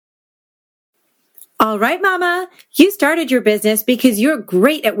All right, Mama, you started your business because you're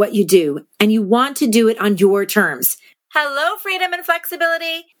great at what you do and you want to do it on your terms. Hello, freedom and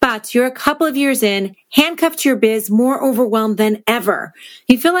flexibility. But you're a couple of years in, handcuffed to your biz, more overwhelmed than ever.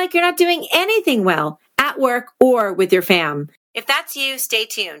 You feel like you're not doing anything well at work or with your fam. If that's you, stay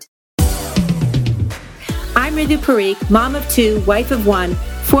tuned. I'm Ritu Parikh, mom of two, wife of one,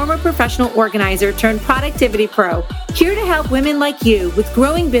 former professional organizer turned productivity pro, here to help women like you with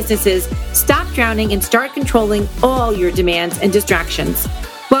growing businesses stop drowning and start controlling all your demands and distractions.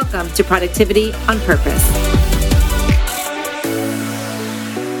 Welcome to Productivity on Purpose.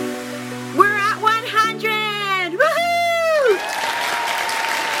 We're at 100! Woohoo!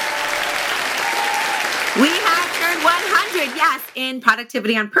 We have turned 100, yes, in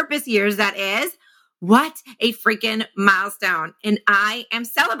Productivity on Purpose years, that is. What a freaking milestone. And I am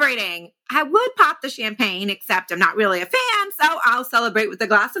celebrating. I would pop the champagne, except I'm not really a fan, so I'll celebrate with a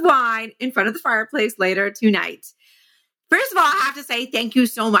glass of wine in front of the fireplace later tonight. First of all, I have to say thank you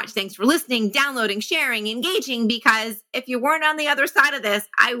so much. Thanks for listening, downloading, sharing, engaging, because if you weren't on the other side of this,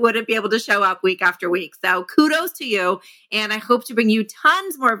 I wouldn't be able to show up week after week. So kudos to you. And I hope to bring you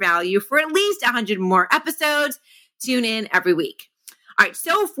tons more value for at least 100 more episodes. Tune in every week. All right,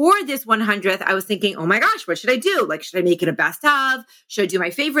 so for this 100th, I was thinking, oh my gosh, what should I do? Like, should I make it a best of? Should I do my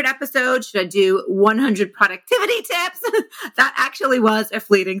favorite episode? Should I do 100 productivity tips? That actually was a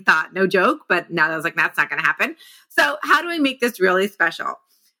fleeting thought, no joke, but now I was like, that's not going to happen. So how do I make this really special?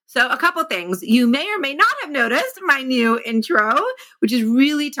 So a couple things. You may or may not have noticed my new intro, which is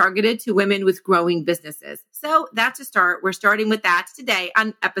really targeted to women with growing businesses. So that's a start. We're starting with that today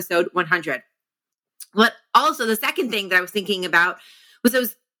on episode 100. But also the second thing that I was thinking about was I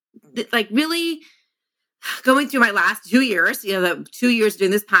was like really going through my last 2 years, the 2 years doing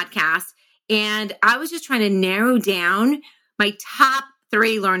this podcast. And I was just trying to narrow down my top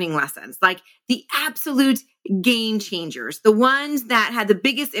 3 learning lessons, like the absolute game changers, the ones that had the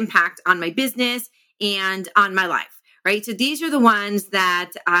biggest impact on my business and on my life. Right. So these are the ones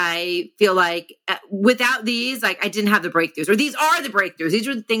that I feel like without these, like I didn't have the breakthroughs, or these are the breakthroughs. These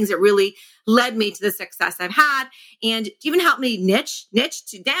are the things that really led me to the success I've had and even helped me niche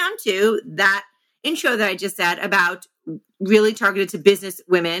down to that intro that I just said about really targeted to business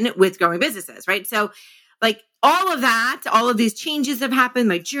women with growing businesses. Right. So like all of that, all of these changes have happened.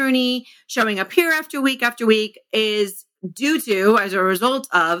 My journey showing up here after week is due to, as a result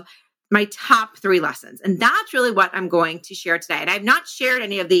of, my top 3 lessons. And that's really what I'm going to share today. And I've not shared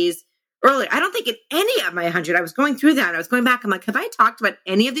any of these earlier. I don't think in any of my 100, I was going through that. And I was going back. I'm like, have I talked about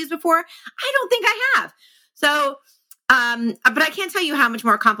any of these before? I don't think I have. So, but I can't tell you how much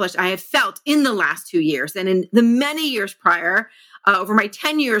more accomplished I have felt in the last 2 years and in the many years prior, over my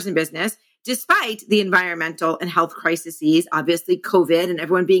 10 years in business, despite the environmental and health crises, obviously COVID and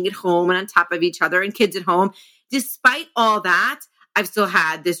everyone being at home and on top of each other and kids at home. Despite all that, I've still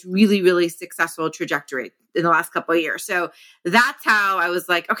had this really, really successful trajectory in the last couple of years. So that's how I was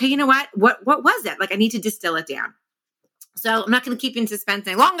like, okay, you know what? What was it? Like I need to distill it down. So I'm not going to keep you in suspense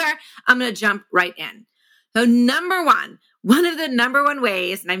any longer. I'm going to jump right in. So one of the number one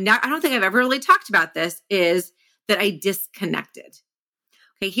ways, and I don't think I've ever really talked about this, is that I disconnected.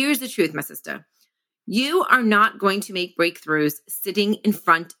 Okay, here's the truth, my sister. You are not going to make breakthroughs sitting in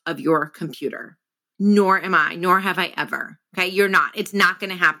front of your computer. Nor am I, nor have I ever. Okay, you're not. It's not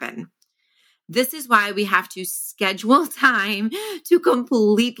going to happen. This is why we have to schedule time to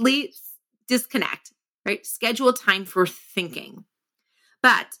completely disconnect, right? Schedule time for thinking.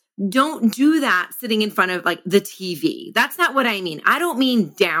 But don't do that sitting in front of like the TV. That's not what I mean. I don't mean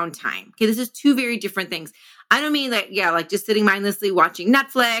downtime. Okay, this is 2 very different things. I don't mean that, like just sitting mindlessly watching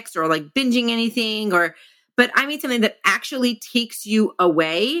Netflix or like binging anything but I mean something that actually takes you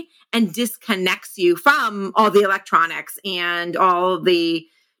away and disconnects you from all the electronics and all the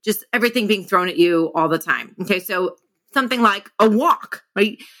just everything being thrown at you all the time. Okay, so something like a walk,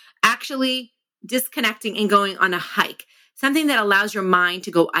 right? Actually disconnecting and going on a hike, something that allows your mind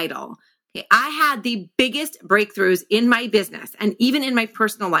to go idle. Okay, I had the biggest breakthroughs in my business and even in my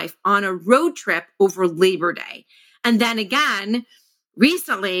personal life on a road trip over Labor Day. And then again,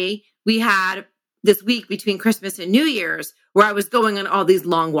 recently we had this week between Christmas and New Year's where I was going on all these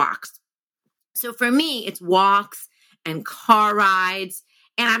long walks. So for me, it's walks and car rides.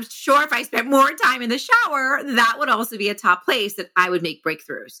 And I'm sure if I spent more time in the shower, that would also be a top place that I would make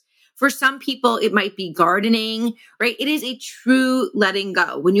breakthroughs. For some people, it might be gardening, right? It is a true letting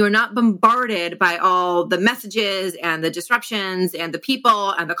go when you're not bombarded by all the messages and the disruptions and the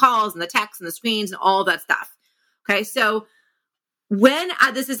people and the calls and the texts and the screens and all that stuff. Okay, so when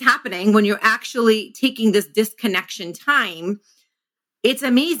this is happening, when you're actually taking this disconnection time, It's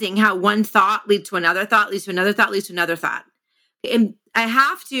amazing how one thought leads to another thought, leads to another thought, leads to another thought. And I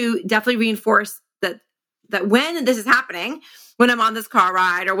have to definitely reinforce that when this is happening, when I'm on this car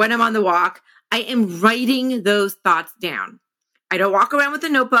ride or when I'm on the walk, I am writing those thoughts down. I don't walk around with a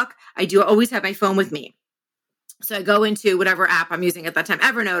notebook. I do always have my phone with me. So I go into whatever app I'm using at that time,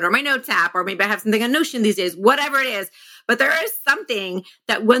 Evernote or my notes app, or maybe I have something on Notion these days, whatever it is. But there is something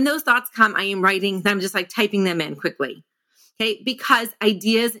that when those thoughts come, I am writing them, just like typing them in quickly. Okay. Because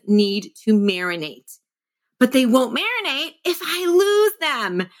ideas need to marinate, but they won't marinate if I lose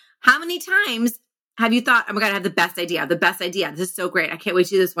them. How many times have you thought, oh my God, I have the best idea. This is so great. I can't wait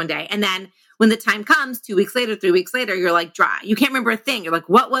to do this one day. And then when the time comes, 2 weeks later, 3 weeks later, you're like dry. You can't remember a thing. You're like,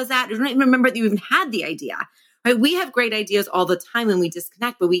 what was that? You don't even remember that you even had the idea, right? We have great ideas all the time when we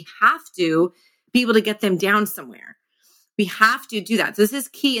disconnect, but we have to be able to get them down somewhere. We have to do that. So this is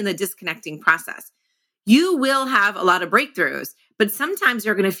key in the disconnecting process. You will have a lot of breakthroughs, but sometimes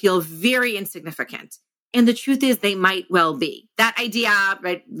you're going to feel very insignificant. And the truth is they might well be. That idea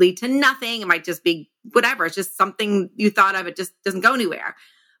might lead to nothing. It might just be whatever. It's just something you thought of. It just doesn't go anywhere.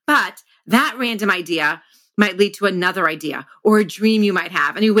 But that random idea might lead to another idea or a dream you might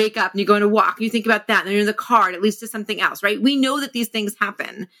have. And you wake up and you go on a walk and you think about that. And then you're in the car and it leads to something else, right? We know that these things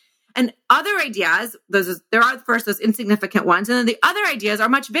happen. And other ideas, there are first those insignificant ones. And then the other ideas are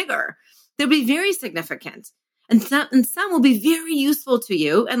much bigger. They'll be very significant. And some will be very useful to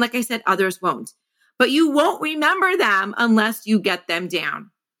you. And like I said, others won't. But you won't remember them unless you get them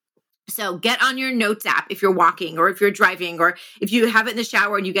down. So get on your notes app if you're walking or if you're driving or if you have it in the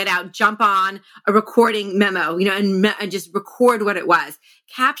shower and you get out, jump on a recording memo, and just record what it was.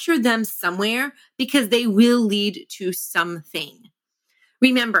 Capture them somewhere because they will lead to something.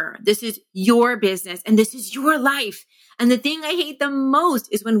 Remember, this is your business and this is your life. And the thing I hate the most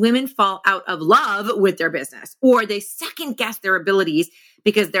is when women fall out of love with their business or they second guess their abilities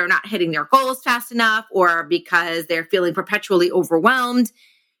because they're not hitting their goals fast enough or because they're feeling perpetually overwhelmed.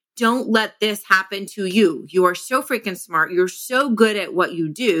 Don't let this happen to you. You are so freaking smart. You're so good at what you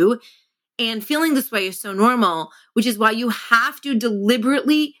do. And feeling this way is so normal, which is why you have to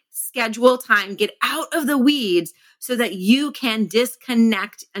deliberately schedule time, get out of the weeds so that you can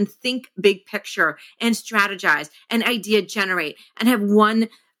disconnect and think big picture and strategize and idea generate and have one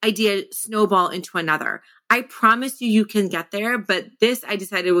idea snowball into another. I promise you can get there. But this, I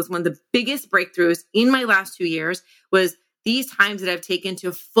decided, was one of the biggest breakthroughs in my last 2 years was these times that I've taken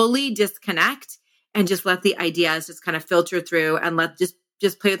to fully disconnect and just let the ideas just kind of filter through and let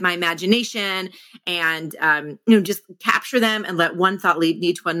just play with my imagination and, just capture them and let one thought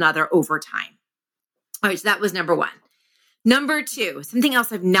lead to another over time. All right. So that was number one. Number two, something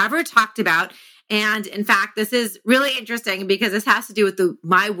else I've never talked about. And in fact, this is really interesting because this has to do with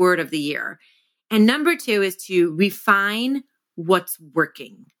my word of the year. And number two is to refine what's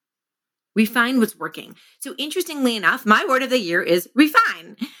working. Refine what's working. So interestingly enough, my word of the year is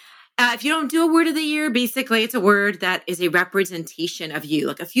refine. If you don't do a word of the year, basically it's a word that is a representation of you,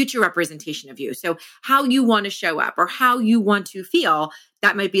 like a future representation of you. So how you want to show up or how you want to feel,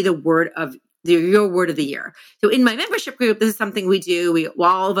 that might be the word of your word of the year. So in my membership group, this is something we do.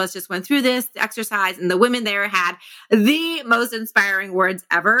 All of us just went through this exercise and the women there had the most inspiring words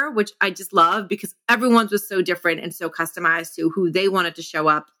ever, which I just love because everyone's was so different and so customized to who they wanted to show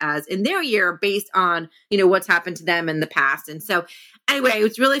up as in their year based on, what's happened to them in the past. And so anyway, it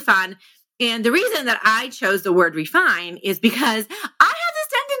was really fun. And the reason that I chose the word refine is because I have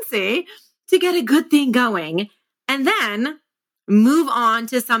this tendency to get a good thing going and then move on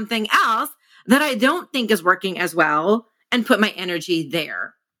to something else that I don't think is working as well and put my energy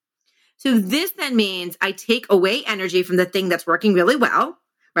there. So this then means I take away energy from the thing that's working really well,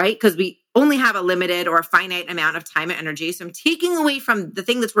 right? Because we only have a limited or a finite amount of time and energy. So I'm taking away from the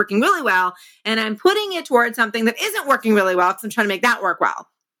thing that's working really well and I'm putting it towards something that isn't working really well because I'm trying to make that work well.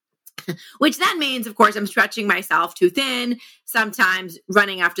 Which then means, of course, I'm stretching myself too thin, sometimes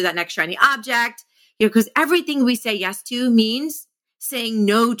running after that next shiny object, because everything we say yes to means saying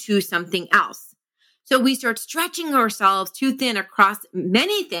no to something else. So we start stretching ourselves too thin across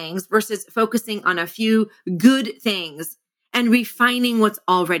many things versus focusing on a few good things and refining what's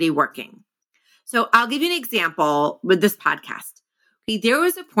already working. So I'll give you an example with this podcast. Okay, there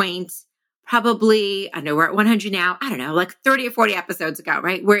was a point probably, I know we're at 100 now, I don't know, like 30 or 40 episodes ago,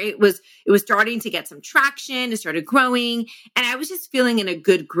 right? Where it was starting to get some traction, it started growing, and I was just feeling in a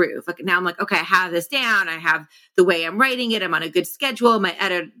good groove. Like now I'm like, okay, I have this down. I have the way I'm writing it. I'm on a good schedule. My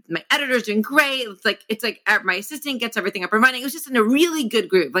editor's doing great. It's like my assistant gets everything up and running. It was just in a really good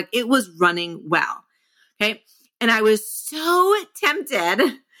groove. Like it was running well. Okay. And I was so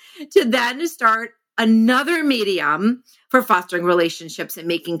tempted to then start another medium for fostering relationships and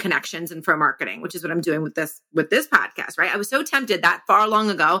making connections and for marketing, which is what I'm doing with this podcast, right? I was so tempted that far long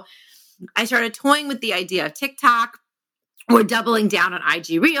ago. I started toying with the idea of TikTok. We're doubling down on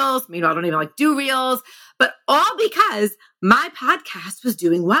IG Reels. Meanwhile, I don't even do Reels, but all because my podcast was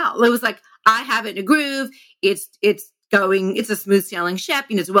doing well. It was like, I have it in a groove. It's going, it's a smooth sailing ship.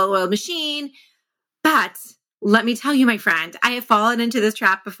 It's a well-oiled machine. But let me tell you, my friend, I have fallen into this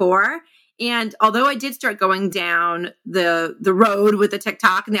trap before. And although I did start going down the road with the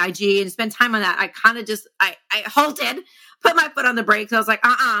TikTok and the IG and spend time on that, I kind of just, I halted, put my foot on the brakes. I was like,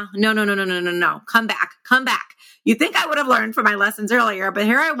 no, come back. You think I would have learned from my lessons earlier, but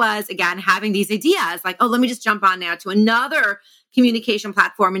here I was again, having these ideas like, oh, let me just jump on now to another communication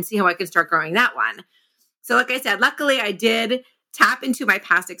platform and see how I can start growing that one. So like I said, luckily I did tap into my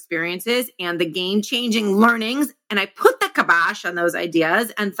past experiences and the game-changing learnings, and I put the kibosh on those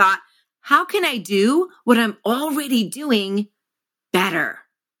ideas and thought, how can I do what I'm already doing better?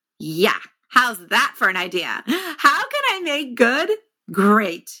 Yeah. How's that for an idea? How can I make good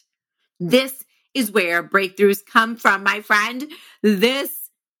great? This is where breakthroughs come from, my friend. This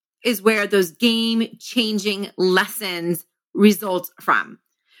is where those game-changing lessons result from.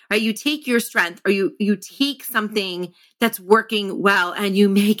 Right? You take your strength or you take something that's working well and you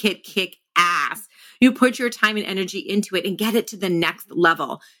make it kick ass. You put your time and energy into it and get it to the next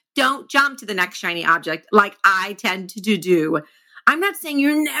level. Don't jump to the next shiny object like I tend to do. I'm not saying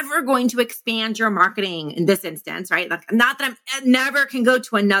you're never going to expand your marketing in this instance, right? Like, not that I never can go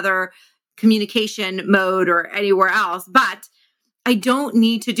to another communication mode or anywhere else, but I don't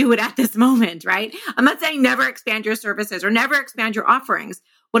need to do it at this moment, right? I'm not saying never expand your services or never expand your offerings.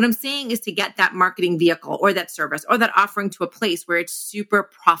 What I'm saying is to get that marketing vehicle or that service or that offering to a place where it's super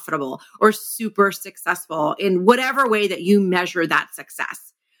profitable or super successful in whatever way that you measure that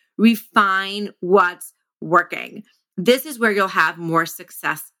success. Refine what's working. This is where you'll have more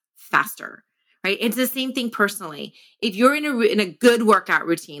success faster, right? It's the same thing personally. If you're in a good workout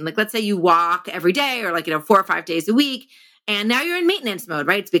routine, like let's say you walk every day or 4 or 5 days a week, and now you're in maintenance mode,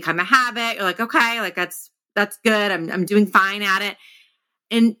 right? It's become a habit. You're like, okay, that's good. I'm doing fine at it.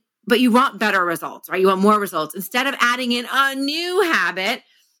 But you want better results, right? You want more results. Instead of adding in a new habit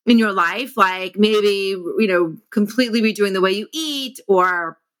in your life, like maybe, completely redoing the way you eat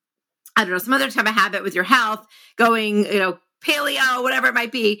or I don't know, some other type of habit with your health, going, paleo, whatever it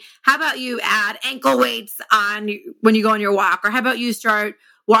might be. How about you add ankle weights on when you go on your walk? Or how about you start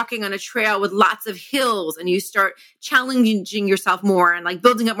walking on a trail with lots of hills and you start challenging yourself more and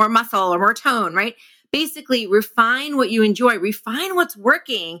building up more muscle or more tone, right? Basically, refine what you enjoy, refine what's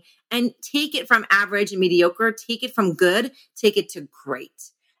working, and take it from average and mediocre, take it from good, take it to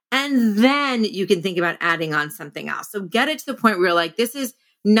great. And then you can think about adding on something else. So get it to the point where you're like, this is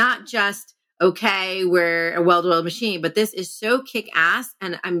not just, okay, we're a well-oiled machine, but this is so kick-ass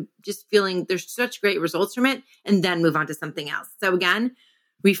and I'm just feeling there's such great results from it, and then move on to something else. So again,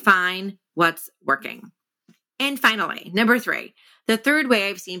 refine what's working. And finally, number 3, the third way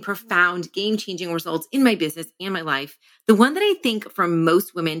I've seen profound game-changing results in my business and my life, the one that I think for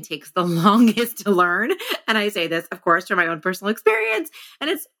most women takes the longest to learn, and I say this, of course, from my own personal experience, and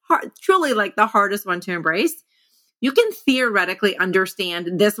it's truly the hardest one to embrace. You can theoretically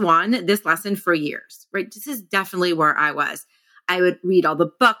understand this lesson for years, right? This is definitely where I was. I would read all the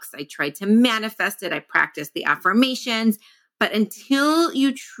books. I tried to manifest it. I practiced the affirmations. But until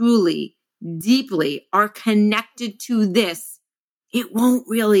you truly, deeply are connected to this, it won't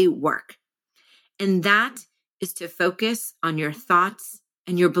really work. And that is to focus on your thoughts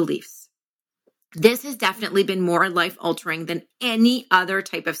and your beliefs. This has definitely been more life-altering than any other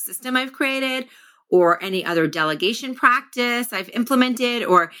type of system I've created or any other delegation practice I've implemented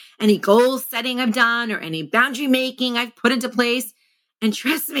or any goal setting I've done or any boundary making I've put into place. And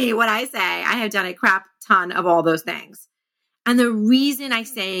trust me when I say I have done a crap ton of all those things. And the reason I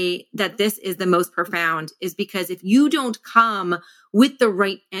say that this is the most profound is because if you don't come with the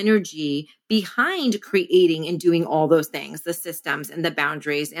right energy behind creating and doing all those things, the systems and the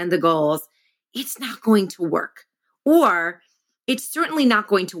boundaries and the goals, it's not going to work. Or it's certainly not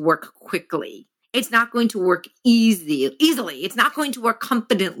going to work quickly. It's not going to work easily. It's not going to work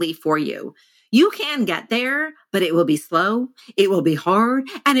confidently for you. You can get there, but it will be slow, it will be hard,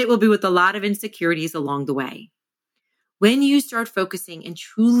 and it will be with a lot of insecurities along the way. When you start focusing and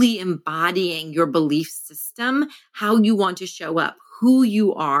truly embodying your belief system, how you want to show up, who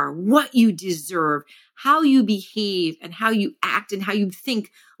you are, what you deserve, how you behave, and how you act and how you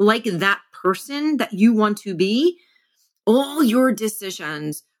think like that person that you want to be, all your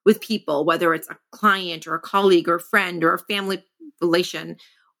decisions with people, whether it's a client or a colleague or a friend or a family relation,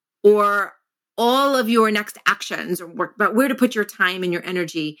 or all of your next actions or work about where to put your time and your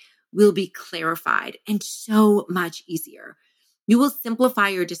energy will be clarified and so much easier. You will simplify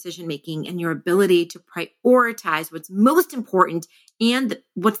your decision making and your ability to prioritize what's most important and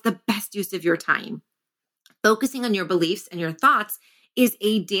what's the best use of your time. Focusing on your beliefs and your thoughts is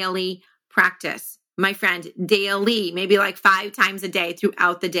a daily practice. My friend, daily, maybe like 5 times a day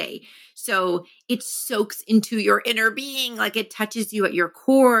throughout the day. So it soaks into your inner being, like it touches you at your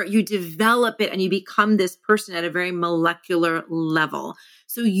core. You develop it and you become this person at a very molecular level.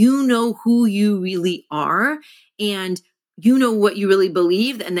 So you know who you really are and you know what you really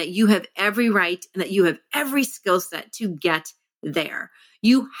believe and that you have every right and that you have every skill set to get there.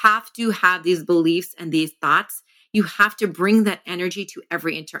 You have to have these beliefs and these thoughts. You have to bring that energy to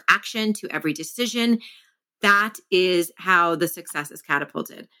every interaction, to every decision. That is how the success is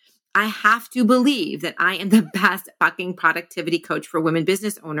catapulted. I have to believe that I am the best fucking productivity coach for women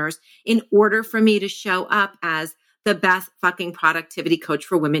business owners in order for me to show up as the best fucking productivity coach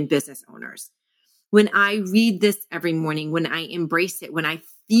for women business owners. When I read this every morning, when I embrace it, when I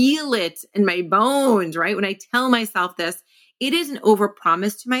feel it in my bones, right? When I tell myself this, it is an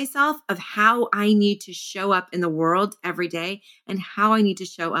overpromise to myself of how I need to show up in the world every day and how I need to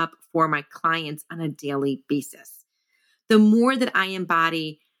show up for my clients on a daily basis. The more that I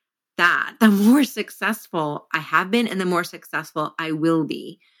embody that, the more successful I have been and the more successful I will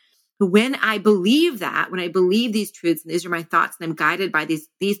be. When I believe that, when I believe these truths, and these are my thoughts, and I'm guided by these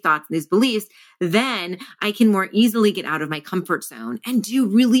thoughts and these beliefs, then I can more easily get out of my comfort zone and do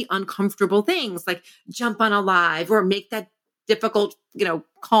really uncomfortable things like jump on a live or make that difficult,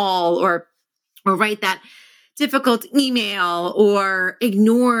 call or write that difficult email or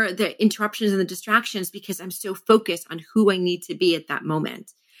ignore the interruptions and the distractions because I'm so focused on who I need to be at that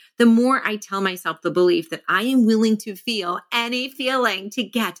moment. The more I tell myself the belief that I am willing to feel any feeling to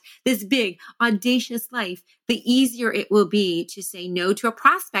get this big, audacious life, the easier it will be to say no to a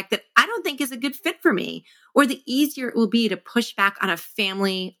prospect that I don't think is a good fit for me, or the easier it will be to push back on a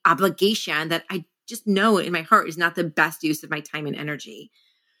family obligation that I just know in my heart is not the best use of my time and energy.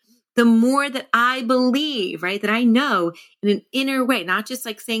 The more that I believe, right, that I know in an inner way, not just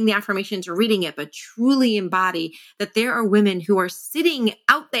like saying the affirmations or reading it, but truly embody that there are women who are sitting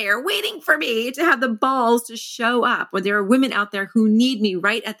out there waiting for me to have the balls to show up, or there are women out there who need me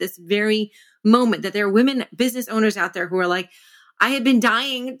right at this very moment, that there are women business owners out there who are like, I have been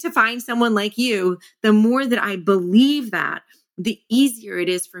dying to find someone like you. The more that I believe that, the easier it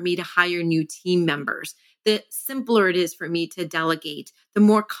is for me to hire new team members. The simpler it is for me to delegate, the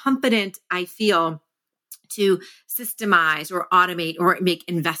more confident I feel to systemize or automate or make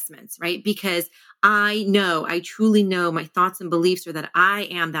investments, right? Because I truly know my thoughts and beliefs are that I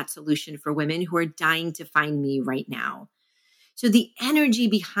am that solution for women who are dying to find me right now. So the energy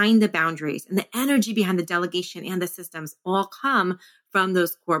behind the boundaries and the energy behind the delegation and the systems all come from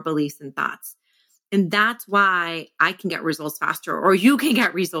those core beliefs and thoughts. And that's why I can get results faster, or you can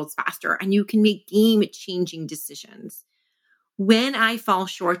get results faster, and you can make game-changing decisions. When I fall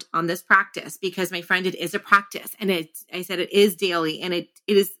short on this practice, because my friend, it is a practice, and I said it is daily, and it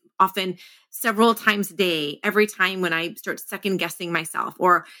is often several times a day, every time when I start second guessing myself,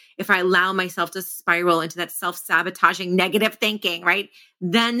 or if I allow myself to spiral into that self-sabotaging negative thinking, right?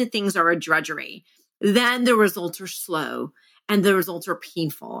 Then things are a drudgery. Then the results are slow. And the results are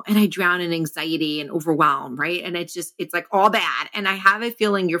painful. And I drown in anxiety and overwhelm, right? And it's like all bad. And I have a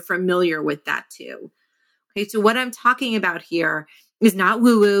feeling you're familiar with that too. Okay, so what I'm talking about here is not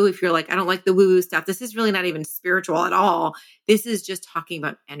woo-woo. If you're like, I don't like the woo-woo stuff, this is really not even spiritual at all. This is just talking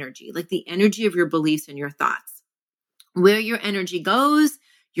about energy, like the energy of your beliefs and your thoughts. Where your energy goes,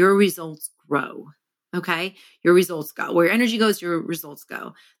 your results grow. Okay. Your results go. Where your energy goes, your results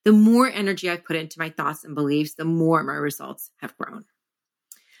go. The more energy I put into my thoughts and beliefs, the more my results have grown.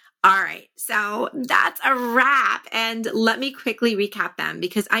 All right. So that's a wrap. And let me quickly recap them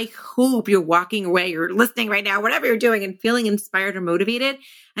because I hope you're walking away, you're listening right now, whatever you're doing, and feeling inspired or motivated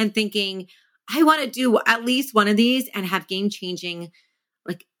and thinking, I want to do at least one of these and have game-changing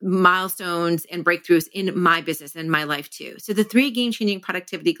like milestones and breakthroughs in my business and my life too. So the 3 game-changing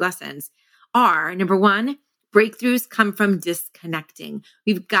productivity lessons are, number 1, breakthroughs come from disconnecting.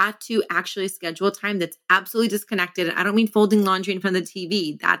 We've got to actually schedule time that's absolutely disconnected. And I don't mean folding laundry in front of the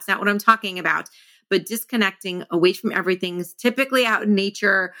TV. That's not what I'm talking about. But disconnecting away from everything, typically out in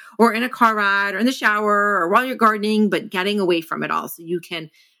nature or in a car ride or in the shower or while you're gardening, but getting away from it all so you can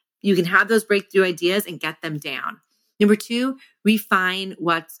have those breakthrough ideas and get them down. Number 2, refine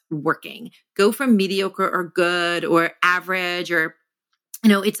what's working. Go from mediocre or good or average or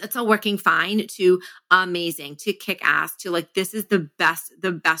It's all working fine to amazing, to kick ass, to like, this is the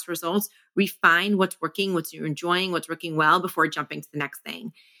best results. Refine what's working, what you're enjoying, what's working well before jumping to the next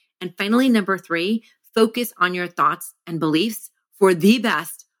thing. And finally, number 3, focus on your thoughts and beliefs for the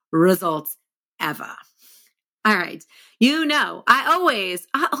best results ever. All right. I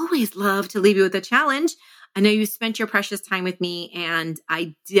always love to leave you with a challenge. I know you spent your precious time with me, and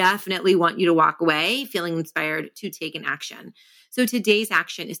I definitely want you to walk away feeling inspired to take an action. So today's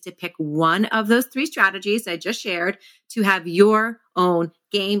action is to pick one of those 3 strategies I just shared to have your own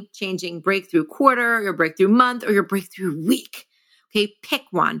game-changing breakthrough quarter, your breakthrough month, or your breakthrough week. Okay, pick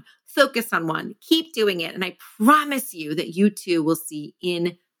one, focus on one, keep doing it, and I promise you that you too will see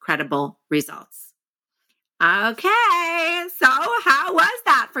incredible results. Okay, so how was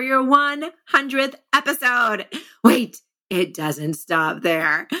that for your 100th episode? Wait, it doesn't stop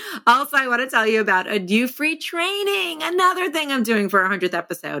there. Also, I want to tell you about a new free training, another thing I'm doing for our 100th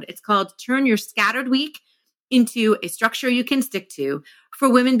episode. It's called Turn Your Scattered Week into a Structure You Can Stick To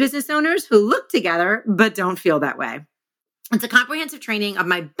for women business owners who look together but don't feel that way. It's a comprehensive training of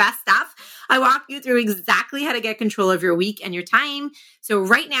my best stuff. I walk you through exactly how to get control of your week and your time. So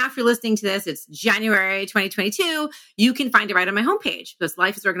right now, if you're listening to this, it's January 2022. You can find it right on my homepage. It's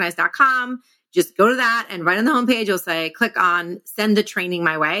lifeisorganized.com. Just go to that, and right on the homepage, you'll say, click on send the training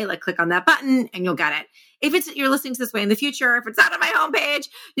my way. Like, click on that button and you'll get it. If you're listening to this way in the future, if it's not on my homepage,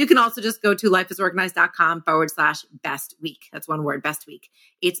 you can also just go to lifeisorganized.com/best week. That's one word, best week.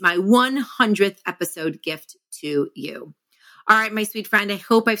 It's my 100th episode gift to you. All right, my sweet friend, I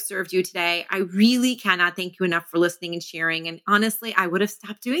hope I've served you today. I really cannot thank you enough for listening and sharing. And honestly, I would have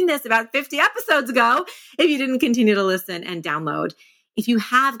stopped doing this about 50 episodes ago if you didn't continue to listen and download. If you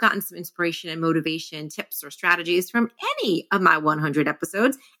have gotten some inspiration and motivation, tips or strategies from any of my 100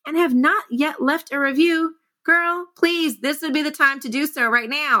 episodes and have not yet left a review, girl, please, this would be the time to do so right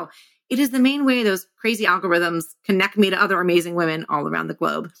now. It is the main way those crazy algorithms connect me to other amazing women all around the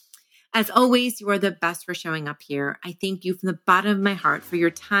globe. As always, you are the best for showing up here. I thank you from the bottom of my heart for your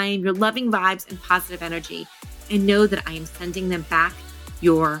time, your loving vibes, and positive energy. And know that I am sending them back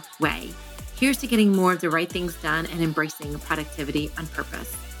your way. Here's to getting more of the right things done and embracing productivity on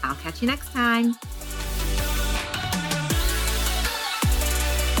purpose. I'll catch you next time.